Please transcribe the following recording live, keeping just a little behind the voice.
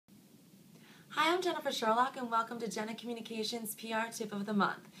Hi, I'm Jennifer Sherlock, and welcome to Jenna Communications PR Tip of the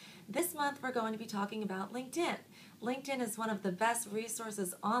Month. This month, we're going to be talking about LinkedIn. LinkedIn is one of the best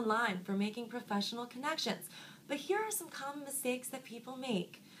resources online for making professional connections. But here are some common mistakes that people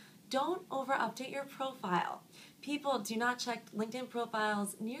make. Don't over-update your profile. People do not check LinkedIn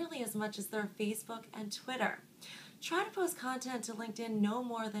profiles nearly as much as their Facebook and Twitter. Try to post content to LinkedIn no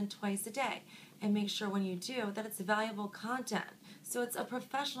more than twice a day, and make sure when you do that it's valuable content, so it's a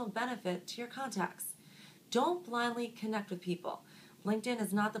professional benefit to your contacts. Don't blindly connect with people. LinkedIn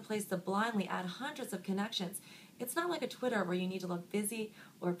is not the place to blindly add hundreds of connections. It's not like a Twitter where you need to look busy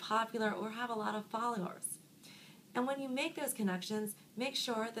or popular or have a lot of followers. And when you make those connections, make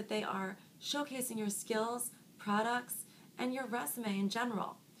sure that they are showcasing your skills, products, and your resume in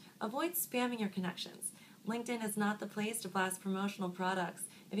general. Avoid spamming your connections. LinkedIn is not the place to blast promotional products.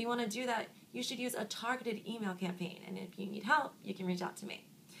 If you want to do that, you should use a targeted email campaign, and if you need help, you can reach out to me.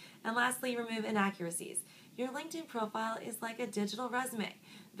 And lastly, remove inaccuracies. Your LinkedIn profile is like a digital resume.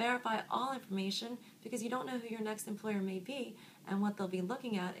 Verify all information because you don't know who your next employer may be and what they'll be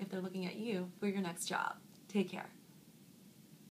looking at if they're looking at you for your next job. Take care.